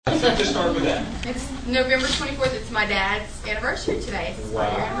Just start with that. It's November 24th. It's my dad's anniversary today. It's his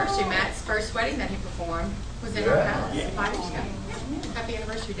 5-year anniversary. Matt's first wedding that he performed was in our house 5 years ago. Happy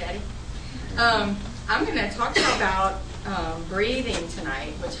anniversary, Daddy. I'm going to talk to you about breathing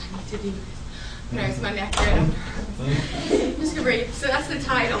tonight, which I need to do. There's my neck right Just going to breathe. So that's the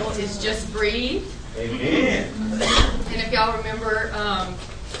title, is Just Breathe. Amen. And if y'all remember,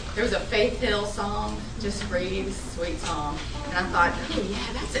 there was a Faith Hill song, Just Breathe, sweet song. And I thought, oh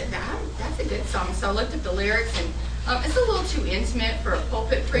yeah, that's a good song. So I looked at the lyrics, and it's a little too intimate for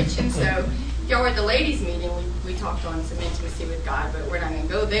pulpit preaching. So if y'all were at the ladies' meeting, we talked on some intimacy with God, but we're not going to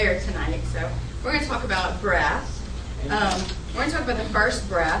go there tonight. So we're going to talk about breath. We're going to talk about the first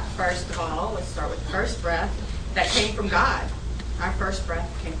breath, first of all. Let's start with the first breath that came from God. Our first breath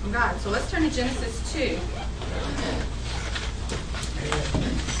came from God. So let's turn to Genesis 2.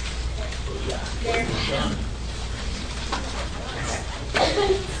 There.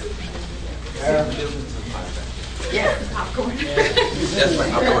 Yeah, the popcorn. That's my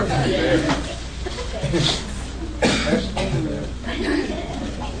popcorn.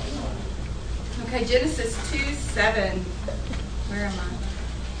 Okay, Genesis 2:7. Where am I?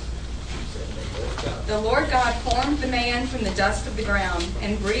 The Lord God formed the man from the dust of the ground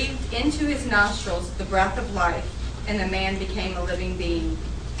and breathed into his nostrils the breath of life, and the man became a living being.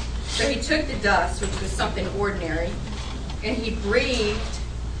 So he took the dust, which was something ordinary, and he breathed.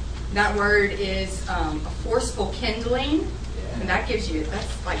 That word is a forceful kindling, and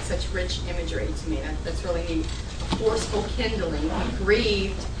that's like such rich imagery to me. That's really neat. A forceful kindling. He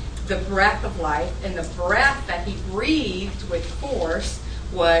breathed the breath of life, and the breath that he breathed with force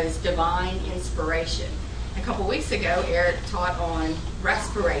was divine inspiration. A couple weeks ago, Eric taught on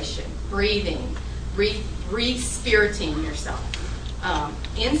respiration, breathing, re-spiriting yourself.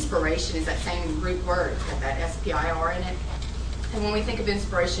 Inspiration is that same root word. It's got that S-P-I-R in it. And when we think of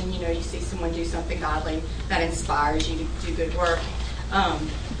inspiration, you see someone do something godly that inspires you to do good work.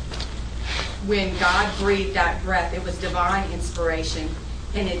 When God breathed that breath, it was divine inspiration.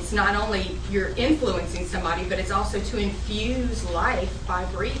 And it's not only you're influencing somebody, but it's also to infuse life by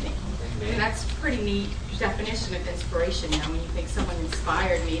breathing. And that's a pretty neat definition of inspiration now. When you think someone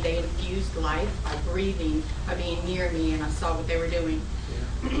inspired me, they infused life by breathing, by being near me, and I saw what they were doing.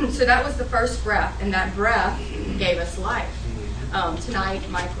 So that was the first breath, and that breath gave us life. Tonight,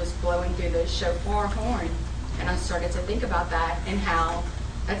 Mike was blowing through the shofar horn, and I started to think about that and how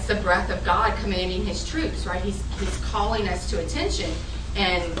that's the breath of God commanding his troops, right? He's calling us to attention.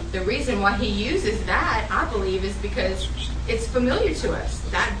 And the reason why he uses that, I believe, is because it's familiar to us.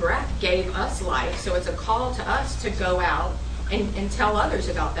 That breath gave us life, so it's a call to us to go out and tell others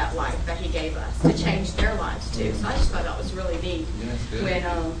about that life that he gave us, to change their lives too. So I just thought that was really neat.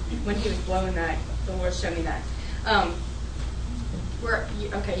 When he was blowing that, the Lord showed me that.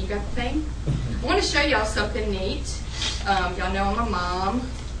 Okay, you got the thing? I want to show y'all something neat. Y'all know I'm a mom.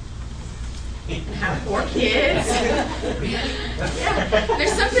 I have 4 kids. Yeah,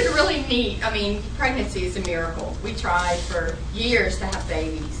 there's something really neat. I mean, pregnancy is a miracle. We tried for years to have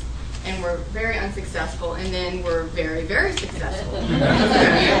babies, and we're very unsuccessful, and then we're very, very successful. So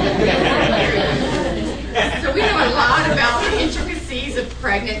we know a lot about the intricacies of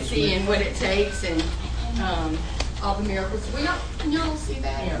pregnancy and what it takes, and all the miracles. Can y'all see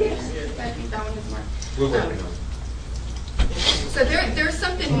that? Yeah. I think that one is more. We're working on it. So there's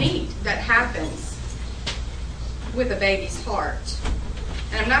something neat that happens with a baby's heart.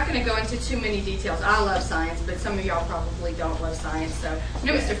 And I'm not going to go into too many details. I love science, but some of y'all probably don't love science. So I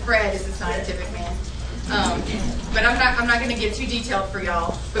know Mr. Fred is a scientific man. But I'm not going to get too detailed for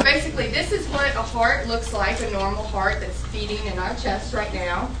y'all. But basically, this is what a heart looks like, a normal heart that's beating in our chest right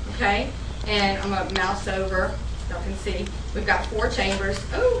now. Okay? And I'm going to mouse over. Y'all can see. We've got 4 chambers.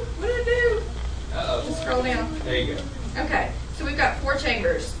 Oh, what did I do? Uh-oh. Just scroll down. There you go. Okay, so we've got 4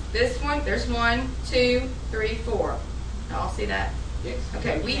 chambers. This one, there's 1, 2, 3, 4. Y'all see that? Yes.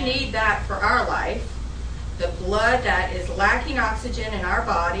 Okay, we need that for our life. The blood that is lacking oxygen in our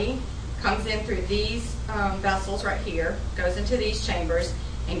body comes in through these vessels right here, goes into these chambers,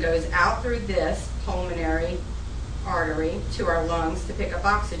 and goes out through this pulmonary artery to our lungs to pick up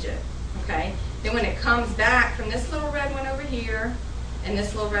oxygen. Okay? Then when it comes back from this little red one over here and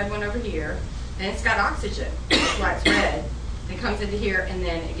this little red one over here, and it's got oxygen, that's why it's red. It comes into here, and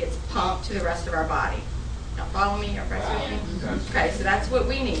then it gets pumped to the rest of our body. Y'all follow me? Y'all press with me? Okay, so that's what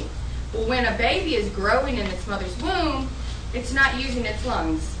we need. Well, when a baby is growing in its mother's womb, it's not using its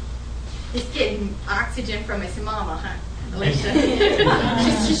lungs. It's getting oxygen from its mama, huh? Alicia.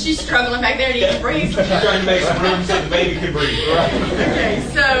 she's struggling back there to breathe. She's trying to make some room so the baby can breathe. Right. Okay,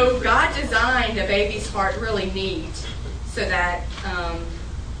 so God designed a baby's heart really neat so that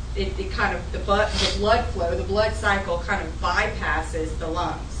it kind of, the blood flow, the blood cycle kind of bypasses the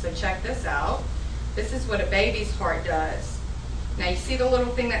lungs. So check this out. This is what a baby's heart does. Now you see the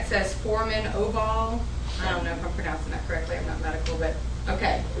little thing that says foramen ovale? I don't know if I'm pronouncing that correctly, I'm not medical, but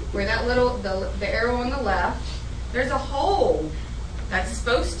okay. Where that little, the arrow on the left, there's a hole that's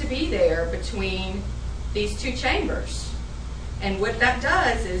supposed to be there between these two chambers. And what that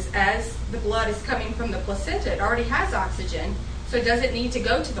does is, as the blood is coming from the placenta, it already has oxygen, so it doesn't need to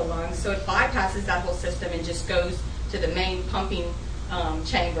go to the lungs, so it bypasses that whole system and just goes to the main pumping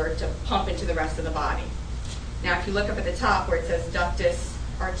chamber to pump into the rest of the body. Now, if you look up at the top where it says ductus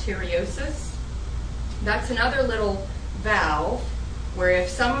arteriosus, that's another little valve where if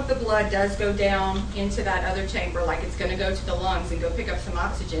some of the blood does go down into that other chamber, like it's going to go to the lungs and go pick up some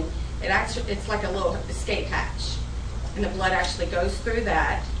oxygen, it's like a little escape hatch. And the blood actually goes through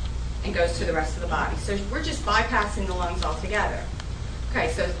that and goes to the rest of the body. So we're just bypassing the lungs altogether. Okay,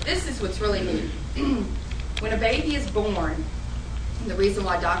 so this is what's really neat. When a baby is born, the reason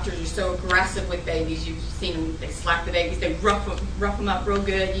why doctors are so aggressive with babies, you've seen them, they slap the babies, they rough them up real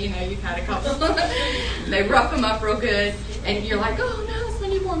good. You know, you've had a couple. They rough them up real good, and you're like, oh no, it's my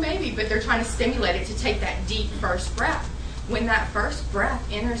newborn baby. But they're trying to stimulate it to take that deep first breath. When that first breath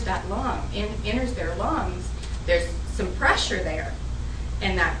enters that lung, enters their lungs, there's some pressure there.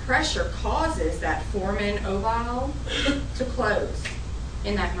 And that pressure causes that foramen ovale to close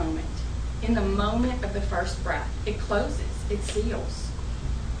in that moment. In the moment of the first breath, it closes, it seals.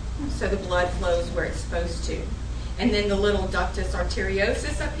 So the blood flows where it's supposed to. And then the little ductus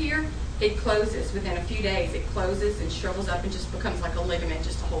arteriosus up here, it closes within a few days. It closes and shrivels up and just becomes like a ligament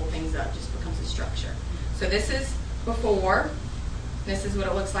just to hold things up, just becomes a structure. So this is before, this is what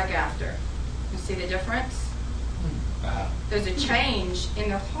it looks like after. You see the difference? There's a change in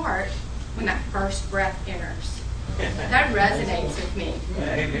their heart when that first breath enters. That resonates with me.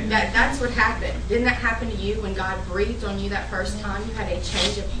 That's what happened. Didn't that happen to you when God breathed on you that first time? You had a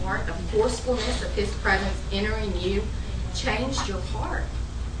change of heart. The forcefulness of His presence entering you changed your heart.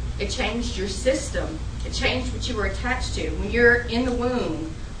 It changed your system. It changed what you were attached to. When you're in the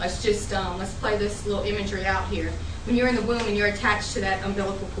womb, let's play this little imagery out here. When you're in the womb and you're attached to that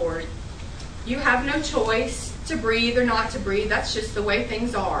umbilical cord, you have no choice to breathe or not to breathe. That's just the way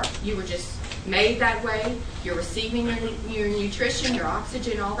things are. You were just made that way. You're receiving your nutrition, your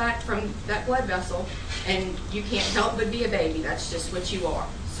oxygen, all that from that blood vessel, and you can't help but be a baby. That's just what you are.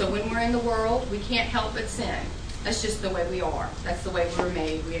 So when we're in the world, we can't help but sin. That's just the way we are. That's the way we were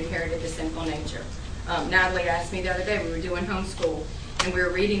made. We inherited the sinful nature. Natalie asked me the other day, we were doing homeschool, and we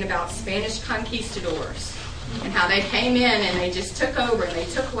were reading about Spanish conquistadors and how they came in and they just took over and they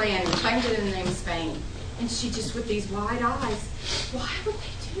took land and claimed it in the name of Spain. And she just, with these wide eyes, why would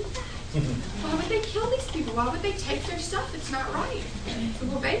they do that? Why would they kill these people? Why would they take their stuff? It's not right. So,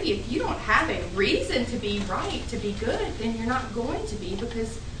 well, baby, if you don't have a reason to be right, to be good, then you're not going to be,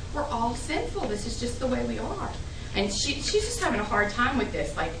 because we're all sinful. This is just the way we are. And she's just having a hard time with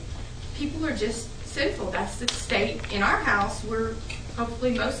this. Like, people are just sinful. That's the state. In our house, we're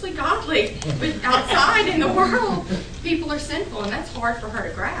hopefully mostly godly. But outside in the world, people are sinful, and that's hard for her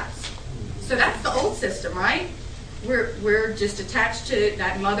to grasp. So that's the old system, right? We're just attached to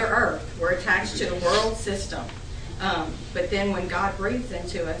that Mother Earth. We're attached to the world system. But then when God breathes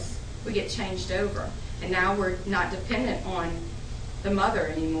into us, we get changed over. And now we're not dependent on the mother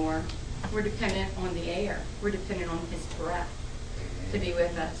anymore. We're dependent on the air. We're dependent on His breath to be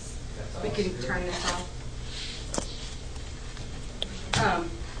with us. We can turn this off.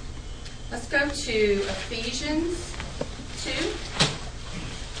 Let's go to Ephesians 2.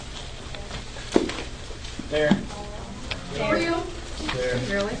 There. For real? There.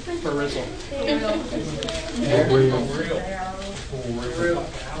 Really? For real. For real.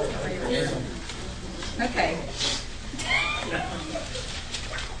 Okay.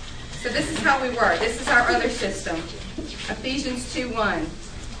 So this is how we were. This is our other system. Ephesians 2:1.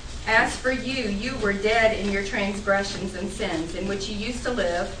 As for you, you were dead in your transgressions and sins, in which you used to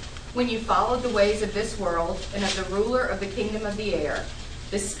live, when you followed the ways of this world and of the ruler of the kingdom of the air,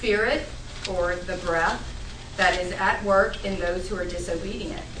 the spirit, or the breath, that is at work in those who are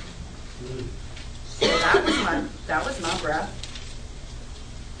disobedient. So that was my breath.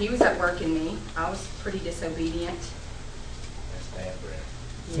 He was at work in me. I was pretty disobedient. That's bad breath.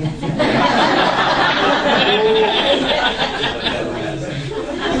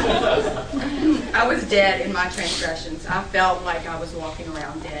 I was dead in my transgressions. I felt like I was walking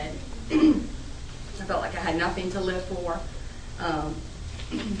around dead. I felt like I had nothing to live for.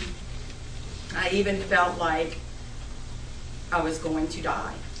 I even felt like I was going to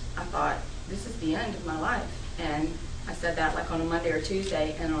die. I thought, this is the end of my life. And I said that like on a Monday or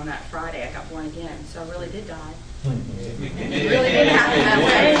Tuesday, and on that Friday I got born again. So I really did die. It really did happen that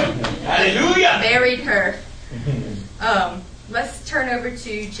way. Hallelujah! Married her. Let's turn over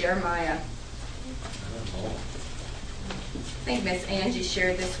to Jeremiah. I think Miss Angie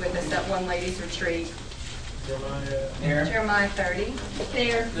shared this with us at one ladies' retreat. There. Jeremiah 30.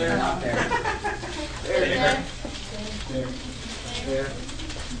 There. There. Not there. There. There.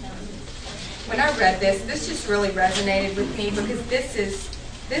 When I read this just really resonated with me because this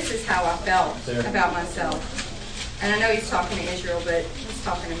is how I felt about myself. And I know he's talking to Israel, but he's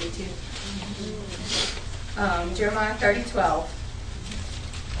talking to me too. Jeremiah 30:12.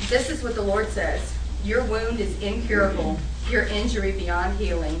 This is what the Lord says. Your wound is incurable, your injury beyond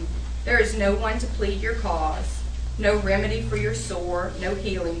healing. There is no one to plead your cause, no remedy for your sore, no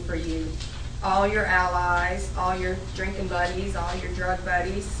healing for you. All your allies, all your drinking buddies, all your drug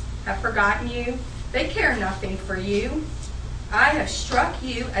buddies have forgotten you. They care nothing for you. I have struck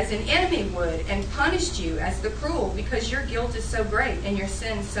you as an enemy would and punished you as the cruel because your guilt is so great and your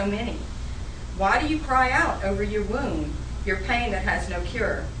sins so many. Why do you cry out over your wound, your pain that has no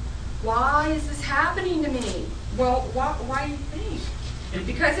cure? Why is this happening to me? Well, why do you think?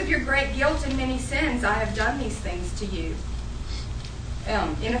 Because of your great guilt and many sins, I have done these things to you.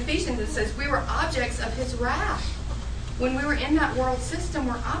 In Ephesians it says we were objects of his wrath. When we were in that world system,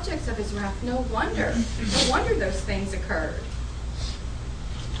 we're objects of his wrath. No wonder those things occurred.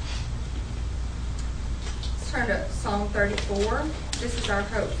 Let's turn to Psalm 34. This is our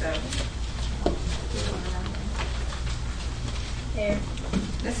hope, though. There.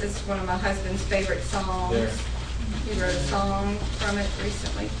 This is one of my husband's favorite songs. There. He wrote a song from it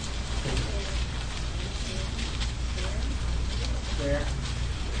recently. There.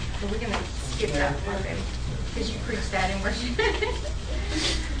 But we're going to skip that part, baby, because you preached that in worship.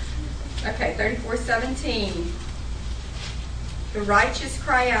 Okay, 34:17. The righteous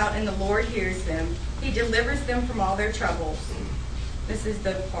cry out, and the Lord hears them. He delivers them from all their troubles. This is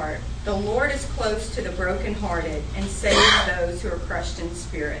the part. The Lord is close to the brokenhearted and saves those who are crushed in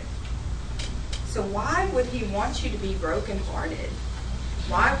spirit. So why would he want you to be brokenhearted?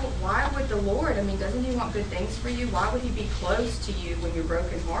 Why would the Lord, doesn't he want good things for you? Why would he be close to you when you're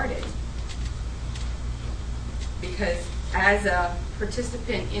brokenhearted? Because as a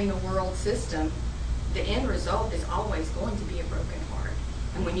participant in the world system, the end result is always going to be a broken heart.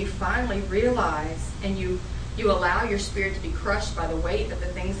 And when you finally realize and you allow your spirit to be crushed by the weight of the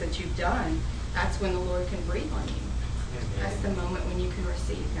things that you've done, that's when the Lord can breathe on you. That's the moment when you can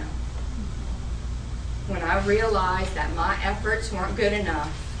receive him. When I realized that my efforts weren't good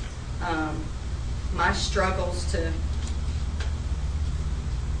enough, my struggles to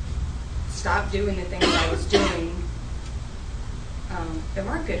stop doing the things I was doing, they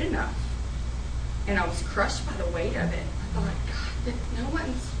weren't good enough. And I was crushed by the weight of it. I thought, God,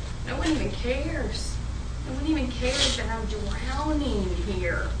 no one even cares. No one even cares that I'm drowning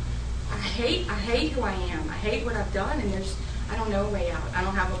here. I hate who I am. I hate what I've done, and I don't know a way out. I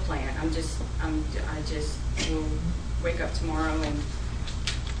don't have a plan. I just will wake up tomorrow and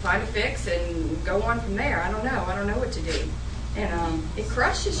find a fix and go on from there. I don't know what to do. And it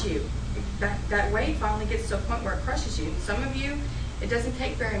crushes you. That weight finally gets to a point where it crushes you. Some of you, it doesn't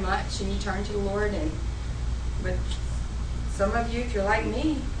take very much, and you turn to the Lord. But some of you, if you're like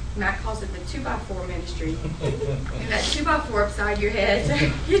me, Matt calls it the 2x4 ministry. And that 2x4 upside your head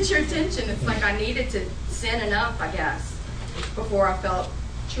gets your attention. It's like I needed to sin enough, I guess, before I felt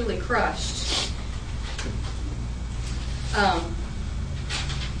truly crushed.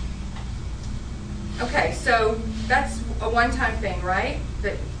 Okay, so that's a one-time thing, right?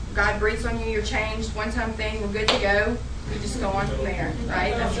 That God breathes on you, you're changed, one-time thing, we're good to go. We just go on from there,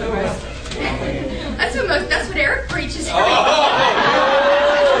 right? That's what Eric preaches. Not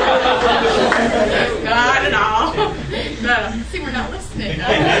at all. No. See, we're not listening. Not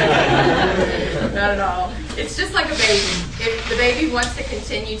at all. It's just like a baby. If the baby wants to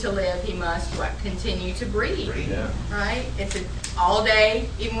continue to live, he must continue to breathe. Right? It's all day,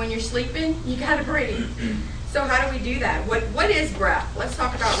 even when you're sleeping, you got to breathe. So how do we do that? What is breath? Let's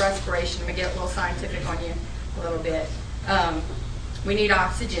talk about respiration. I'm going to get a little scientific on you a little bit. We need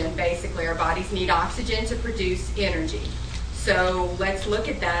oxygen, basically. Our bodies need oxygen to produce energy. So let's look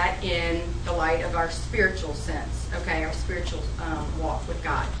at that in the light of our spiritual sense, okay, our spiritual walk with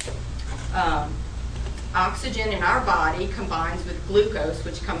God. Oxygen in our body combines with glucose,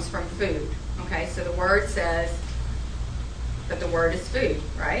 which comes from food, okay? So the word says that the word is food,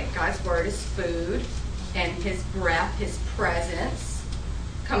 right? God's word is food, and his breath, his presence,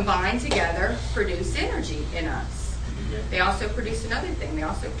 combined together produce energy in us. They also produce another thing. They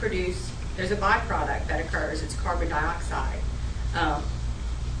also produce There's a byproduct that occurs. It's carbon dioxide.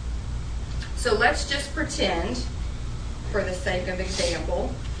 So let's just pretend, for the sake of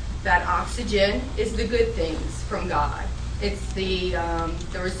example, that oxygen is the good things from God. It's the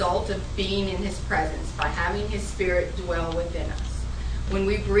result of being in His presence, by having His Spirit dwell within us. When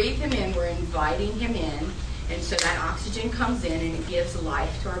we breathe Him in, we're inviting Him in, and so that oxygen comes in and it gives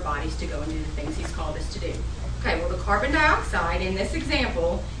life to our bodies to go and do the things He's called us to do. Okay, well, the carbon dioxide in this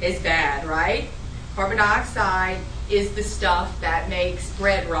example is bad, right? Carbon dioxide is the stuff that makes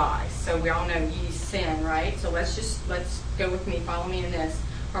bread rise. So we all know yeast sin, right? So let's go with me, follow me in this.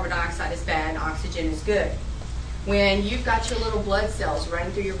 Carbon dioxide is bad, oxygen is good. When you've got your little blood cells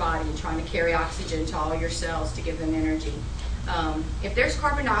running through your body and trying to carry oxygen to all your cells to give them energy, if there's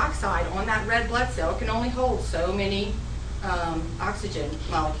carbon dioxide on that red blood cell, it can only hold so many oxygen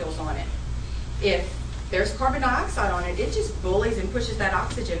molecules on it. If there's carbon dioxide on it, it just bullies and pushes that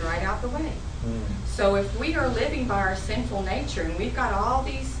oxygen right out the way. So if we are living by our sinful nature and we've got all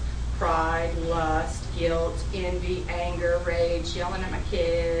these pride, lust, guilt, envy, anger, rage, yelling at my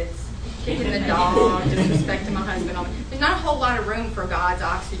kids, kicking the dog, disrespecting my husband, there's not a whole lot of room for God's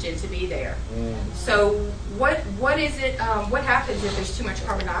oxygen to be there. So what happens if there's too much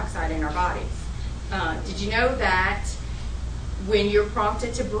carbon dioxide in our bodies? Did you know that when you're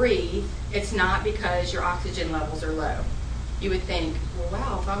prompted to breathe, it's not because your oxygen levels are low? You would think, well,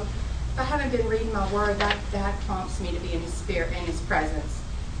 wow, if I haven't been reading my word, that prompts me to be in His Spirit, in His presence.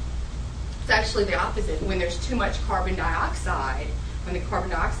 It's actually the opposite. When there's too much carbon dioxide, when the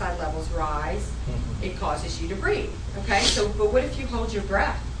carbon dioxide levels rise, it causes you to breathe. Okay, so but what if you hold your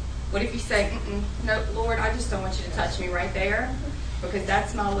breath? What if you say, no, Lord, I just don't want you to touch me right there, because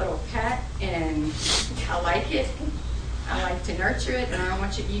that's my little pet and I like it. I like to nurture it, and I don't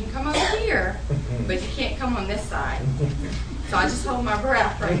want you. You can come over here, but you can't come on this side. So I just hold my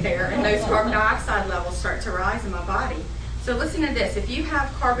breath right there, and those carbon dioxide levels start to rise in my body. So listen to this. If you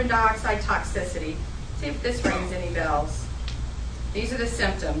have carbon dioxide toxicity, see if this rings any bells. These are the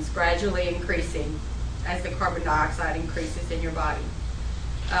symptoms gradually increasing as the carbon dioxide increases in your body.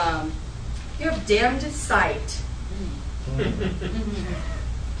 You have dimmed sight.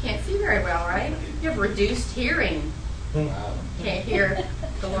 Can't see very well, right? You have reduced hearing. Can't hear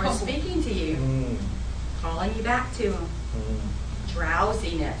the Lord speaking to you, calling you back to Him.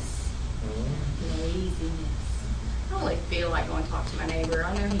 Drowsiness, laziness. I don't really feel like going to talk to my neighbor.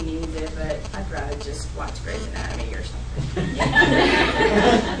 I know he needs it, but I'd rather just watch Grey's Anatomy or something.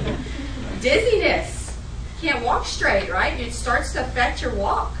 Dizziness. Can't walk straight, right? It starts to affect your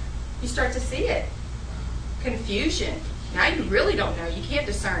walk. You start to see it. Confusion. Now you really don't know. You can't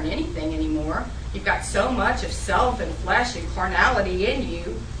discern anything anymore. You've got so much of self and flesh and carnality in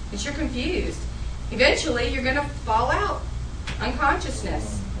you that you're confused. Eventually, you're going to fall out.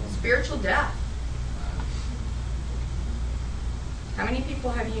 Unconsciousness. Spiritual death. How many people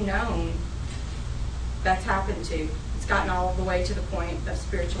have you known that's happened to? It's gotten all the way to the point of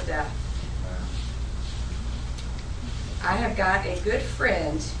spiritual death. I have got a good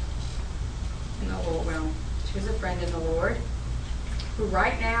friend in the Lord. Well, she was a friend in the Lord who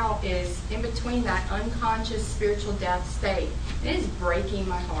right now is in between that unconscious spiritual death state. It is breaking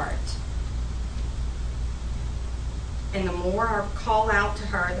my heart. And the more I call out to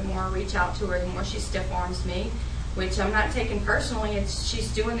her, the more I reach out to her, the more she stiff arms me, which I'm not taking personally.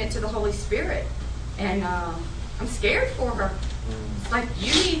 She's doing it to the Holy Spirit. And I'm scared for her. It's like,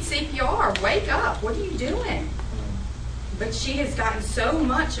 you need CPR. Wake up. What are you doing? But she has gotten so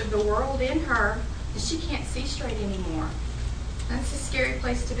much of the world in her that she can't see straight anymore. That's a scary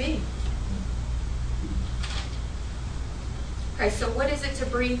place to be. Okay, so what is it to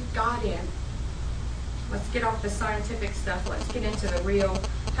breathe God in? Let's get off the scientific stuff. Let's get into the real.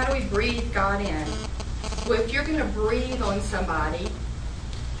 How do we breathe God in? Well, if you're going to breathe on somebody,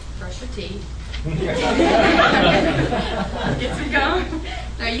 brush your teeth. Get some gum.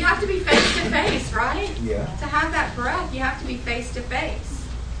 No, you have to be face to face, right? Yeah. To have that breath, you have to be face to face.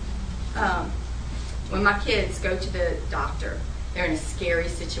 When my kids go to the doctor, they're in a scary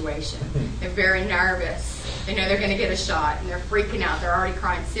situation. They're very nervous. They know they're going to get a shot, and they're freaking out. They're already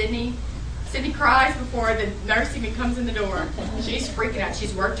crying. Sydney cries before the nurse even comes in the door. She's freaking out.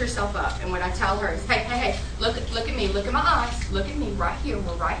 She's worked herself up. And what I tell her is, hey, look at me. Look at my eyes. Look at me right here.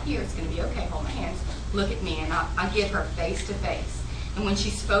 We're right here. It's going to be okay. Hold my hands. Look at me. And I get her face to face. And when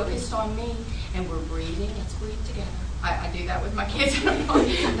she's focused on me and we're breathing, let's breathe together. I do that with my kids.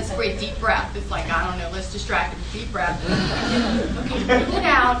 Let's breathe. Deep breath. It's like, I don't know, let's distract them. Deep breath. Okay, breathe it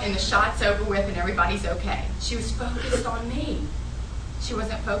out, and the shot's over with, and everybody's okay. She was focused on me. She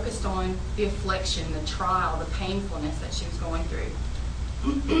wasn't focused on the affliction, the trial, the painfulness that she was going through.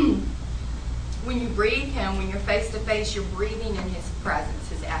 when you breathe him, when you're face to face, you're breathing in his presence,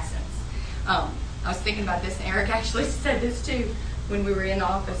 his essence. I was thinking about this, and Eric actually said this too when we were in the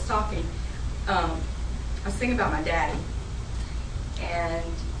office talking. I was thinking about my daddy, and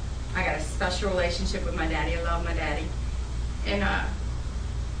I got a special relationship with my daddy. I love my daddy. And,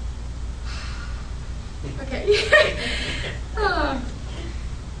 okay.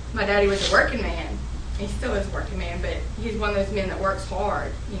 My daddy was a working man. He still is a working man, but he's one of those men that works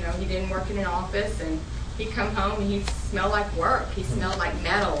hard. You know, he didn't work in an office, and he'd come home and he'd smell like work. He smelled like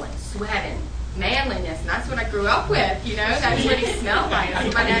metal and sweat and manliness, and that's what I grew up with, you know. That's what he smelled like. That's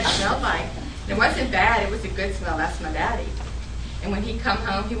what my dad smelled like. And it wasn't bad. It was a good smell. That's my daddy. And when he'd come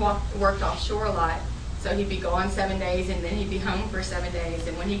home, he worked offshore a lot. So he'd be gone 7 days, and then he'd be home for 7 days.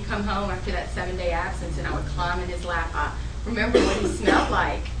 And when he'd come home after that 7-day absence, and I would climb in his lap, I remember what he smelled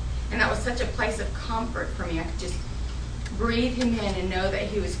like. And that was such a place of comfort for me. I could just breathe him in and know that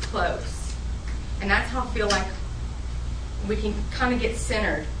he was close. And that's how I feel like we can kind of get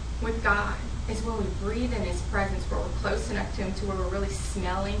centered with God, is when we breathe in his presence, where we're close enough to him to where we're really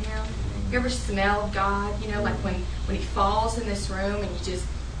smelling him. You ever smelled God? You know, like when he falls in this room and you just,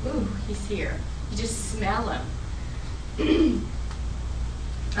 ooh, he's here. You just smell him.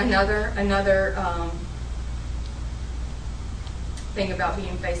 Another thing about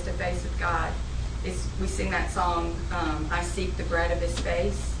being face to face with God is we sing that song, I Seek the Bread of His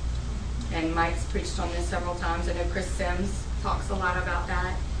Face. And Mike's preached on this several times. I know Chris Sims talks a lot about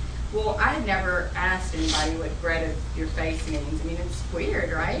that. Well, I had never asked anybody what bread of your face means. I mean, it's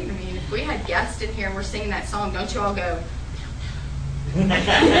weird, right? I mean, if we had guests in here and we're singing that song, don't you all go,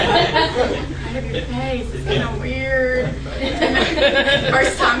 bread of your face, it's kind of weird.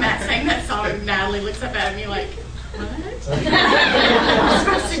 First time Matt sang that song, Natalie looks up at me like, what? I'm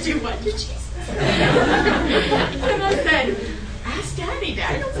supposed to do what to Jesus? And I said, ask Daddy.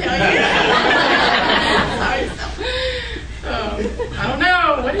 Daddy will tell you. I don't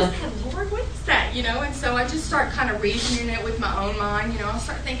know. What is that, Lord? What is that? You know, and so I just start kind of reasoning it with my own mind. You know, I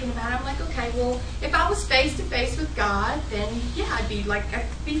start thinking about it. I'm like, okay, well, if I was face to face with God, then yeah, I'd be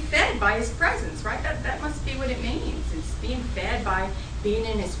fed by his presence, right? That must be what it means. It's being fed by being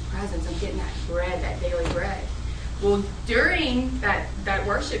in his presence. I'm getting that bread, that daily bread. Well, during that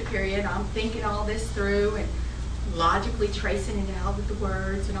worship period, I'm thinking all this through and logically tracing it out with the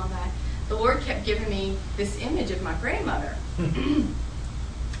words and all that. The Lord kept giving me this image of my grandmother. And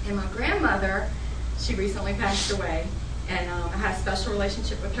my grandmother, she recently passed away, and I had a special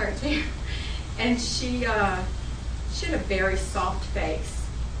relationship with her too. And she had a very soft face.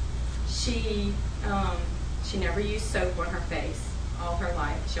 She never used soap on her face all her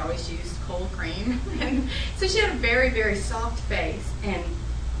life. She always used cold cream. And so she had a very, very soft face. And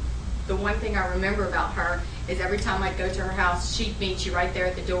the one thing I remember about her is every time I'd go to her house, she'd meet you right there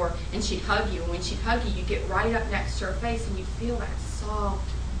at the door, and she'd hug you. And when she'd hug you, you'd get right up next to her face, and you'd feel that soft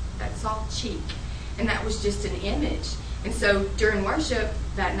cheek. And that was just an image. And so during worship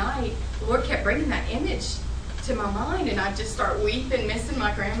that night, the Lord kept bringing that image to my mind, and I'd just start weeping, missing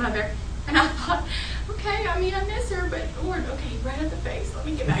my grandmother. And I thought, okay, I mean, I miss her, but Lord, okay, right at the face, let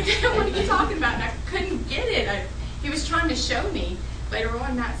me get back to him. What are you talking about? And I couldn't get it. He was trying to show me. Later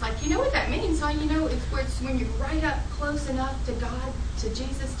on, Matt's like, you know what that means, huh? You know, it's when you're right up close enough to God, to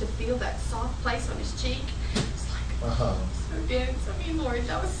Jesus, to feel that soft place on his cheek. It's like, so dense. I mean, Lord,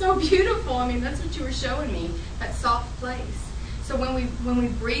 that was so beautiful. I mean, that's what you were showing me, that soft place. So when we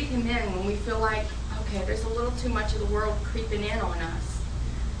breathe him in, when we feel like, okay, there's a little too much of the world creeping in on us,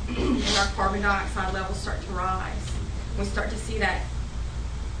 and our carbon dioxide levels start to rise, we start to see that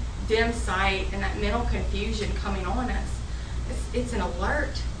dim sight and that mental confusion coming on us. It's an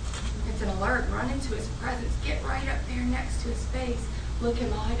alert. It's an alert. Run into his presence. Get right up there next to his face. Look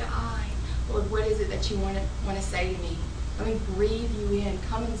him eye to eye. Lord, what is it that you want to say to me? Let me breathe you in.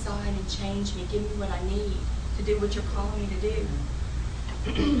 Come inside and change me. Give me what I need to do what you're calling me to do.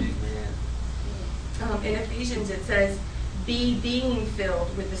 In Ephesians it says, be being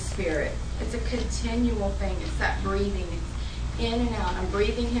filled with the Spirit. It's a continual thing. It's that breathing. It's in and out. I'm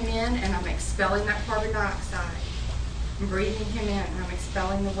breathing him in, and I'm expelling that carbon dioxide. I'm breathing him in, and I'm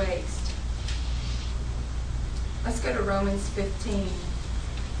expelling the waste. Let's go to Romans 15.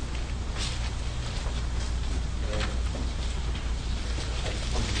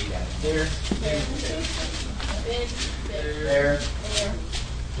 There.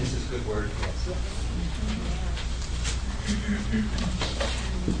 This is good word.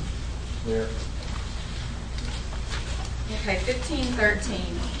 There. Okay,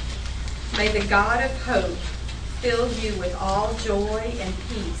 15:13. May the God of hope fill you with all joy and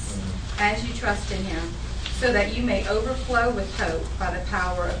peace as you trust in him, so that you may overflow with hope by the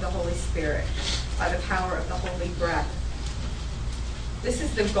power of the Holy Spirit, by the power of the Holy breath. This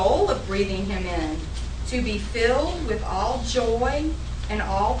is the goal of breathing him in, to be filled with all joy and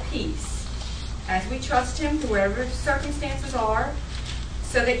all peace, as we trust him through whatever circumstances are,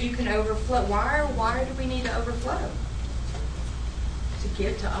 so that you can overflow. Why do we need to overflow? To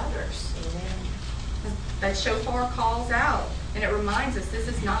give to others. Amen. That shofar calls out, and it reminds us this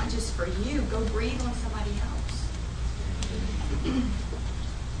is not just for you. Go breathe on somebody else.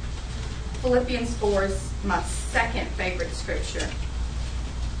 Philippians 4 is my second favorite scripture.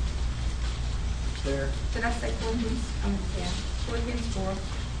 There. Did I say Philippians? Yeah. Philippians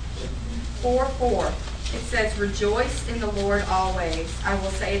 4. 4:4. It says, rejoice in the Lord always. I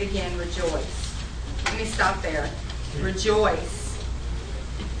will say it again, rejoice. Let me stop there. Rejoice.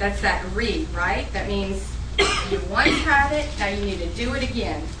 That's that right? That means you once had it, now you need to do it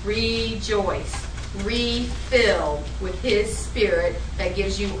again. Rejoice. Refill with his Spirit that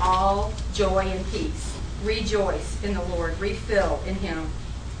gives you all joy and peace. Rejoice in the Lord. Refill in him.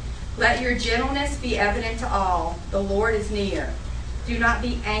 Let your gentleness be evident to all. The Lord is near. Do not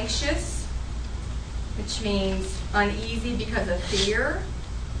be anxious, which means uneasy because of fear.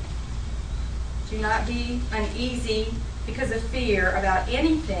 Do not be uneasy because of fear about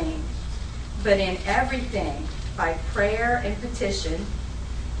anything, but in everything, by prayer and petition,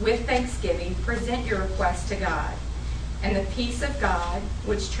 with thanksgiving, present your requests to God. And the peace of God,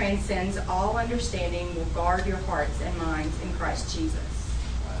 which transcends all understanding, will guard your hearts and minds in Christ Jesus.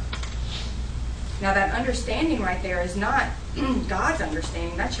 Now that understanding right there is not God's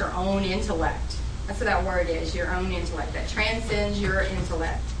understanding. That's your own intellect. That's what that word is, your own intellect. That transcends your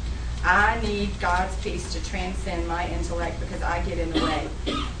intellect. I need God's peace to transcend my intellect because I get in the way.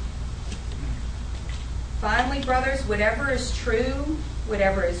 Finally, brothers, whatever is true,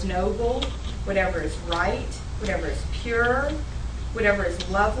 whatever is noble, whatever is right, whatever is pure, whatever is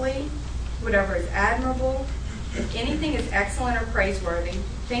lovely, whatever is admirable, if anything is excellent or praiseworthy,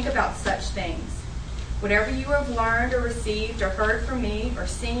 think about such things. Whatever you have learned or received or heard from me or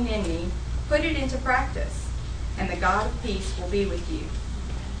seen in me, put it into practice, and the God of peace will be with you.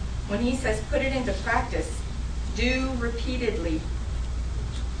 When he says put it into practice, do repeatedly.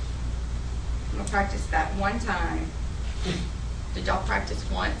 I'm going to practice that one time. Did y'all practice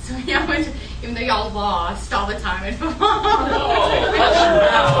once? Even though y'all lost all the time at football.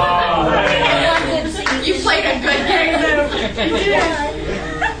 You played a good game, though. Yeah.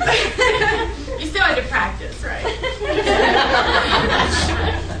 You still had to practice, right?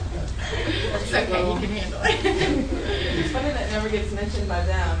 It's okay, you can handle it. It's funny that never gets mentioned by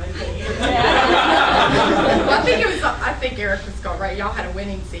them. Well, I think Eric was going right. Y'all had a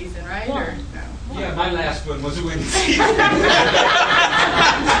winning season, right? Or no? Yeah, my last one was a winning season.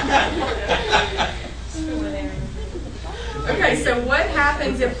 Okay, so what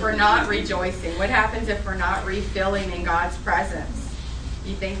happens if we're not rejoicing? What happens if we're not refilling in God's presence?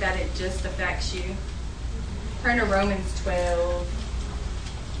 You think that it just affects you? Turn to Romans 12.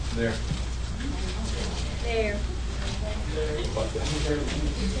 There. There.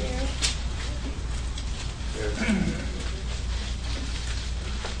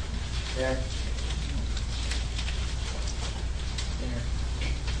 There.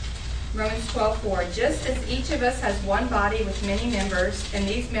 Romans 12:4. Just as each of us has one body with many members, and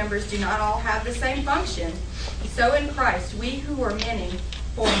these members do not all have the same function, so in Christ we who are many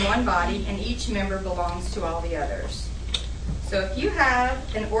form one body, and each member belongs to all the others. So if you have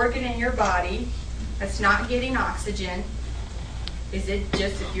an organ in your body that's not getting oxygen, is it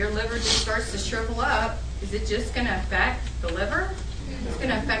just, if your liver just starts to shrivel up, is it just going to affect the liver? It's going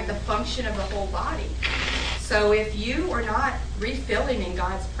to affect the function of the whole body. So if you are not refilling in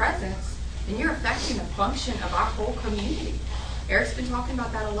God's presence, then you're affecting the function of our whole community. Eric's been talking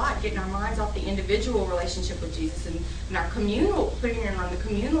about that a lot, getting our minds off the individual relationship with Jesus and our communal, putting it on the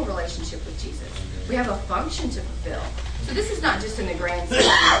communal relationship with Jesus. We have a function to fulfill. So this is not just in the grand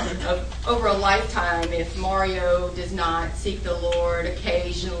scheme of over a lifetime, if Mario does not seek the Lord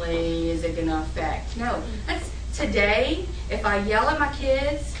occasionally, is it going to affect? No. That's today, if I yell at my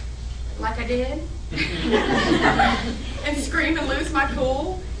kids like I did, and scream and lose my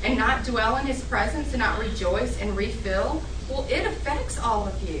cool, and not dwell in his presence, and not rejoice and refill, well, it affects all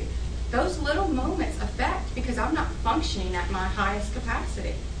of you. Those little moments affect because I'm not functioning at my highest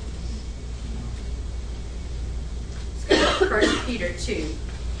capacity. Let's go to 1 Peter 2.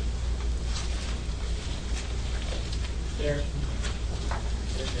 There.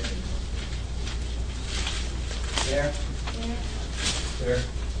 There. There.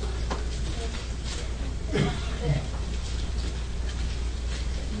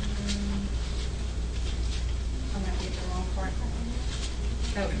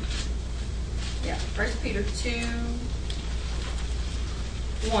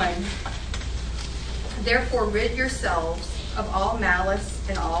 2:1. Therefore rid yourselves of all malice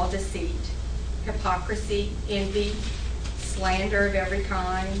and all deceit, hypocrisy, envy, slander of every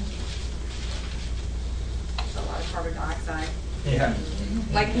kind. That's a lot of carbon dioxide. Yeah.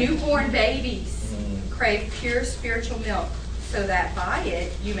 Like newborn babies, crave pure spiritual milk, so that by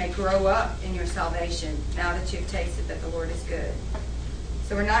it you may grow up in your salvation, now that you've tasted that the Lord is good.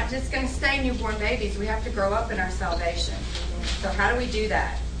 So we're not just going to stay newborn babies. We have to grow up in our salvation. So how do we do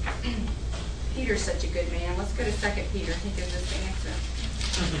that? Peter's such a good man. Let's go to 2 Peter. He gives us the answer.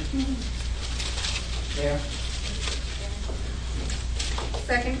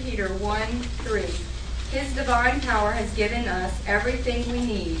 There. 2 Peter 1:3. His divine power has given us everything we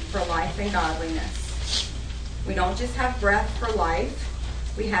need for life and godliness. We don't just have breath for life.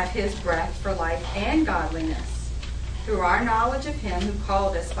 We have His breath for life and godliness, through our knowledge of Him who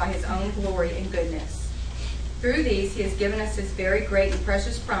called us by His own glory and goodness. Through these He has given us His very great and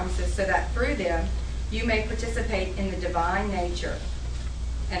precious promises, so that through them you may participate in the divine nature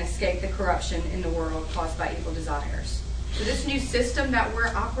and escape the corruption in the world caused by evil desires. So this new system that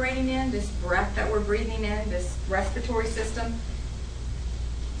we're operating in, this breath that we're breathing in, this respiratory system,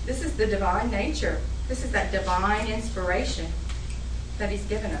 this is the divine nature. This is that divine inspiration that He's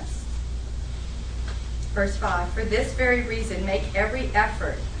given us. Verse 5, for this very reason, make every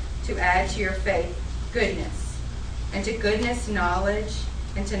effort to add to your faith goodness, and to goodness knowledge,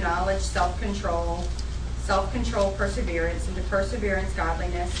 and to knowledge self-control, self-control perseverance, and to perseverance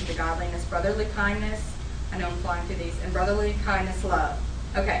godliness, and to godliness brotherly kindness. I know I'm flying through these. And brotherly kindness, love.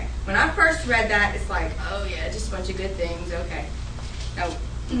 Okay, when I first read that, it's like, oh yeah, just a bunch of good things. Okay. Now,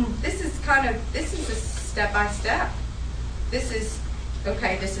 this is a step-by-step. This is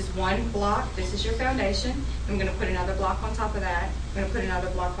one block. This is your foundation. I'm going to put another block on top of that. I'm going to put another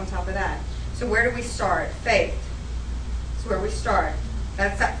block on top of that. So where do we start? Faith. That's where we start.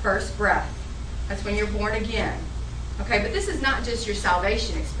 That's that first breath. That's when you're born again. Okay, but this is not just your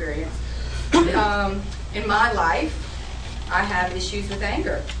salvation experience. In my life, I have issues with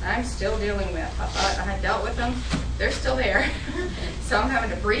anger. I'm still dealing with. I thought I had dealt with them. They're still there. So I'm having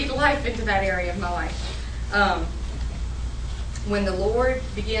to breathe life into that area of my life. When the Lord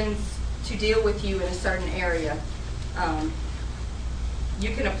begins to deal with you in a certain area,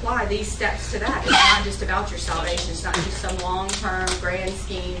 you can apply these steps to that. It's not just about your salvation. It's not just some long-term grand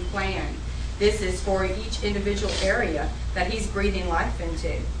scheme plan. This is for each individual area that He's breathing life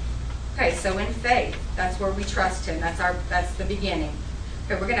into. Okay, so in faith, that's where we trust Him. That's the beginning.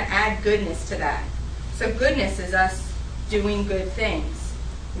 Okay, we're going to add goodness to that. So goodness is us doing good things.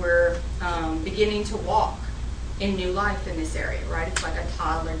 We're beginning to walk in new life in this area, right? It's like a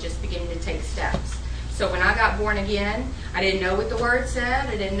toddler just beginning to take steps. So when I got born again, I didn't know what the Word said.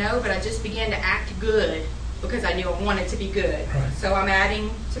 I didn't know, but I just began to act good because I knew I wanted to be good. Right. So I'm adding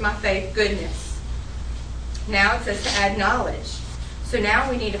to my faith goodness. Now it says to add knowledge. So now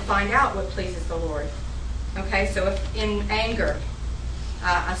we need to find out what pleases the Lord. Okay, so if in anger,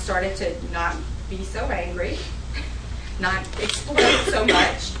 I started to not be so angry, not explode so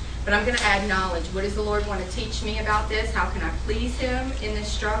much, but I'm going to add knowledge. What does the Lord want to teach me about this? How can I please Him in this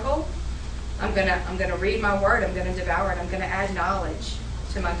struggle? I'm going to read my Word. I'm going to devour it. I'm going to add knowledge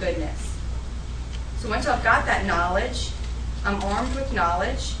to my goodness. So once I've got that knowledge, I'm armed with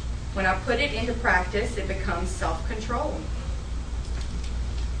knowledge. When I put it into practice, it becomes self-control.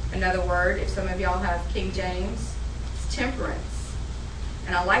 Another word, if some of y'all have King James, it's temperance.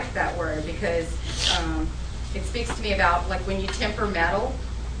 And I like that word because it speaks to me about like when you temper metal,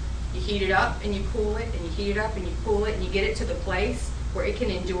 you heat it up and you cool it, and you heat it up and you cool it, and you get it to the place where it can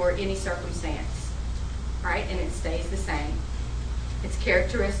endure any circumstance, right? And it stays the same. Its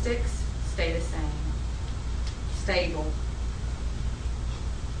characteristics stay the same. Stable.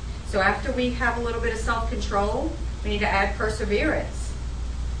 So after we have a little bit of self-control, we need to add perseverance.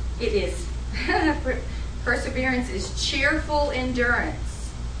 It is, perseverance is cheerful endurance.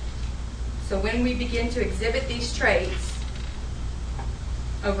 So when we begin to exhibit these traits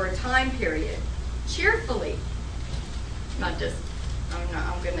over a time period, cheerfully, not just, I'm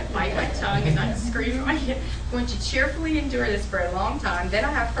going to bite my tongue and not scream at my kid. I'm going to cheerfully endure this for a long time. Then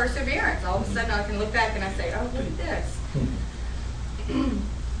I have perseverance. All of a sudden I can look back and I say, oh, look at this.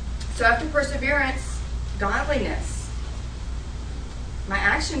 So after perseverance, godliness. My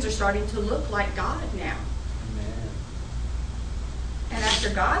actions are starting to look like God now. Amen. And after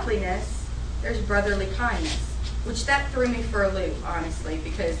godliness, there's brotherly kindness, which that threw me for a loop, honestly,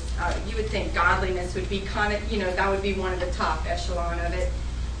 because you would think godliness would be kind of, that would be one of the top echelon of it.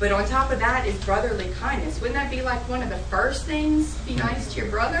 But on top of that is brotherly kindness. Wouldn't that be like one of the first things? Be nice to your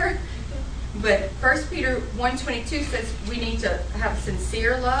brother? But 1 Peter 1:22 says we need to have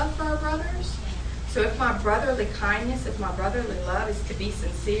sincere love for our brothers. So if my brotherly kindness, if my brotherly love is to be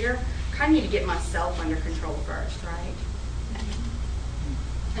sincere, I kind of need to get myself under control first, right?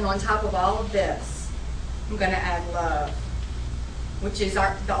 And on top of all of this, I'm going to add love, which is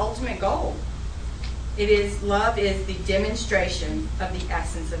the ultimate goal. Love is the demonstration of the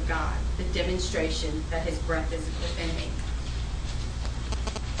essence of God, the demonstration that His breath is within me.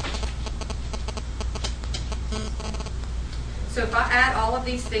 So if I add all of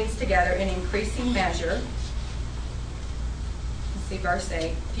these things together in increasing measure, let's see verse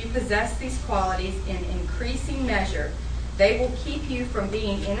 8, if you possess these qualities in increasing measure, they will keep you from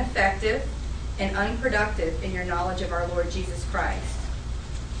being ineffective and unproductive in your knowledge of our Lord Jesus Christ.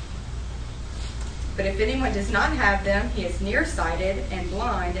 But if anyone does not have them, he is nearsighted and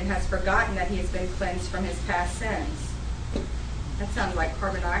blind and has forgotten that he has been cleansed from his past sins. That sounds like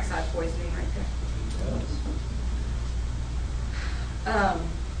carbon dioxide poisoning right there.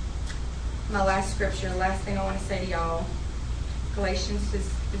 My last scripture, the last thing I want to say to y'all, Galatians is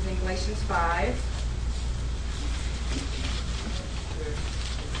in Galatians 5.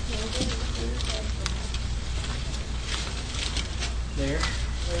 There.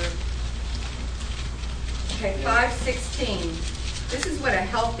 Okay, 5:16. This is what a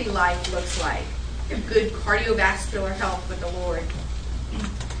healthy life looks like. A good cardiovascular health with the Lord.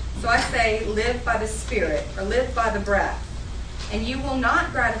 So I say, live by the Spirit, or live by the breath, and you will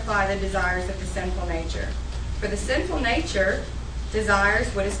not gratify the desires of the sinful nature. For the sinful nature desires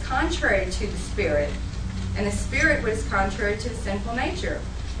what is contrary to the Spirit, and the Spirit what is contrary to the sinful nature.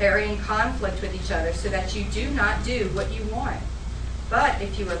 They are in conflict with each other, so that you do not do what you want. But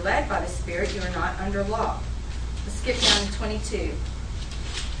if you are led by the Spirit, you are not under law. Let's skip down to 22.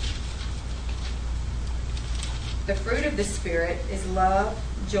 The fruit of the Spirit is love,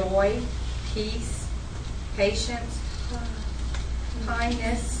 joy, peace, patience,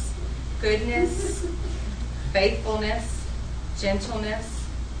 kindness, goodness, faithfulness, gentleness,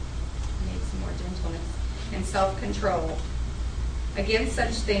 I need some more gentleness, and self-control. Against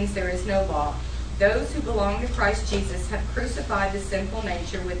such things there is no law. Those who belong to Christ Jesus have crucified the sinful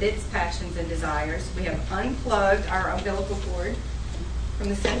nature with its passions and desires. We have unplugged our umbilical cord from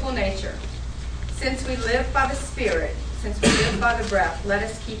the sinful nature. Since we live by the Spirit, since we live by the breath, let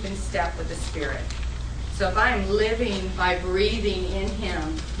us keep in step with the Spirit. So if I am living by breathing in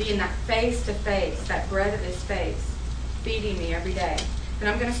Him, being that face to face, that bread of His face, feeding me every day, then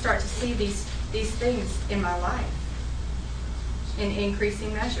I'm going to start to see these things in my life in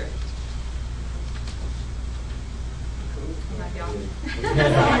increasing measure. Love y'all. Isn't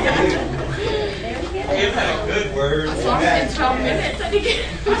that a good word? As long as it's 12 minutes, I think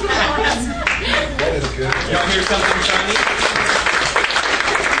That is good. Y'all hear something funny?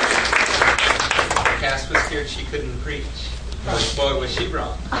 Cass was scared she couldn't preach. Boy, was she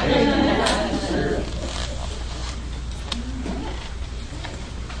wrong.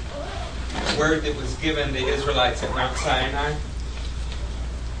 The word that was given to the Israelites at Mount Sinai,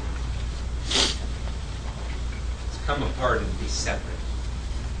 come apart and be separate.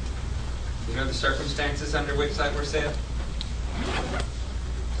 You know the circumstances under which that were said?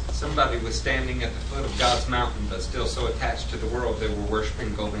 Somebody was standing at the foot of God's mountain, but still so attached to the world they were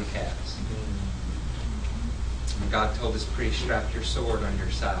worshiping golden calves. And God told his priest, strap your sword on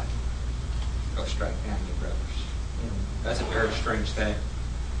your side. Go strike down your brothers. That's a very strange thing.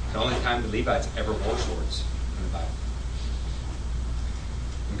 The only time the Levites ever wore swords in the Bible.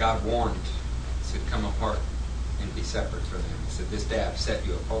 And God warned, he said, come apart and be separate from them. He said, this day I've set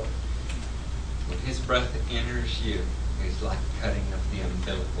you apart. When his breath enters you, it's like cutting of the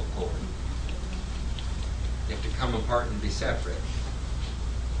umbilical cord. You have to come apart and be separate,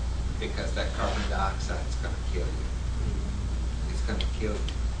 because that carbon dioxide is going to kill you. It's going to kill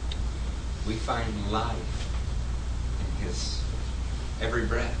you. We find life in his every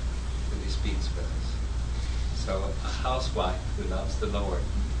breath that he speaks with us. So a housewife who loves the Lord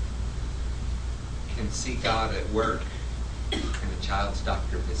can see God at work in a child's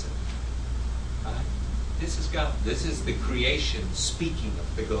doctor visit. Right? This is God. This is the creation speaking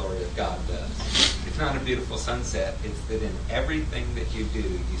of the glory of God does. It's not a beautiful sunset. It's that in everything that you do,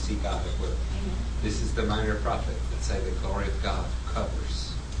 you see God at work. This is the minor prophet that say the glory of God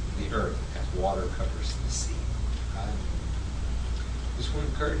covers the earth as water covers the sea. Right? Just want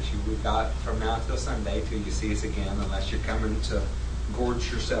to encourage you. We've got from now until Sunday till you see us again, unless you're coming to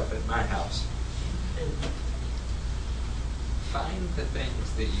gorge yourself at my house. Find the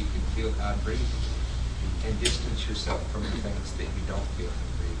things that you can feel God breathing, and distance yourself from the things that you don't feel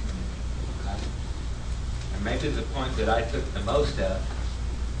Him breathing. Right? And maybe the point that I took the most of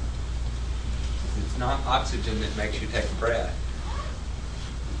It's not oxygen that makes you take a breath.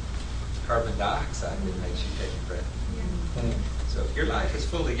 It's carbon dioxide that makes you take a breath. So if your life is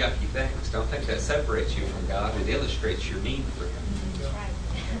full of yucky things, don't think that separates you from God. It illustrates your need for Him.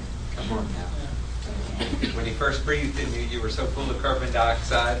 Come on now. When He first breathed in you, you were so full of carbon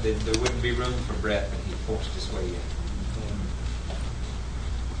dioxide that there wouldn't be room for breath, and He forced His way in.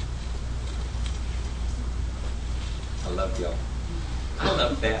 I love y'all. I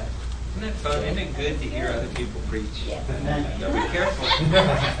love that. Isn't that fun? Isn't it good to hear other people preach? Now be careful.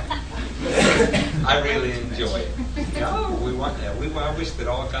 I really enjoy it. No, we want that. I wish that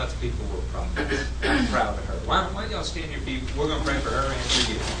all God's people were prophets. I'm proud of her. Why don't y'all stand your feet? We're going to pray for her and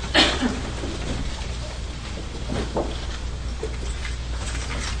for you.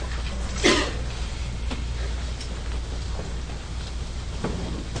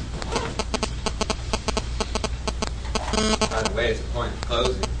 By the way, it's a point of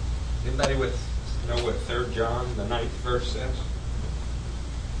closing. Anybody know what 3 John, the 9th verse says?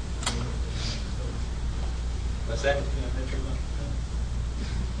 What's that? It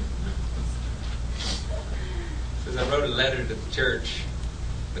says, I wrote a letter to the church,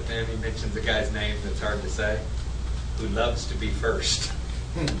 but then he mentions a guy's name that's hard to say, who loves to be first.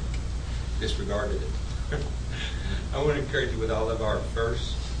 Disregarded it. I want to encourage you with all of our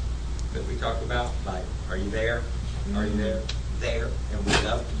firsts that we talk about, like, are you there? Are you there? There. And we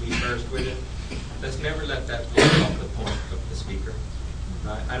love to be first with it. Let's never let that blow off the point of the speaker.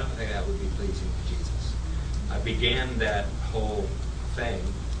 Right? I don't think that would be pleasing to Jesus. I began that whole thing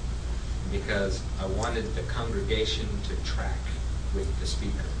because I wanted the congregation to track with the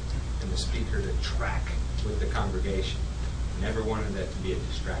speaker and the speaker to track with the congregation. Never wanted that to be a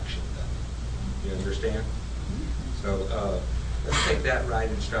distraction, though. You understand? So let's take that right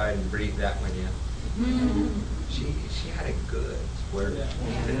in stride and breathe that one in. She had a good word,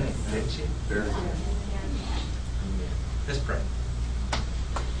 didn't she? Amen. Let's pray.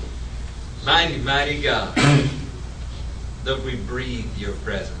 Mighty, mighty God, that we breathe your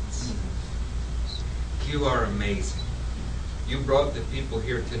presence. You are amazing. You brought the people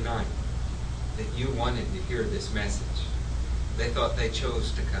here tonight that you wanted to hear this message. They thought they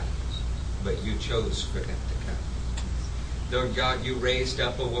chose to come, but you chose for them to come. Lord God, you raised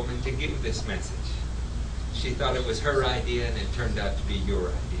up a woman to give this message. She thought it was her idea, and it turned out to be your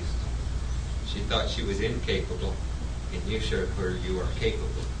idea. She thought she was incapable, and you showed her you are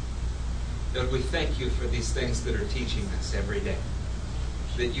capable. Lord, we thank you for these things that are teaching us every day.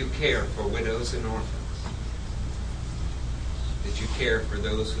 That you care for widows and orphans. That you care for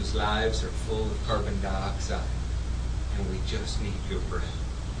those whose lives are full of carbon dioxide, and we just need your breath.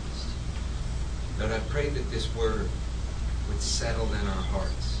 Lord, I pray that this word would settle in our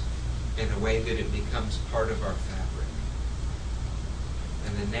hearts in a way that it becomes part of our fabric.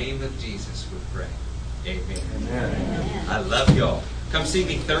 In the name of Jesus we pray. Amen. Amen. I love y'all. Come see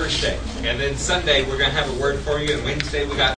me Thursday. And then Sunday we're going to have a word for you. And Wednesday we got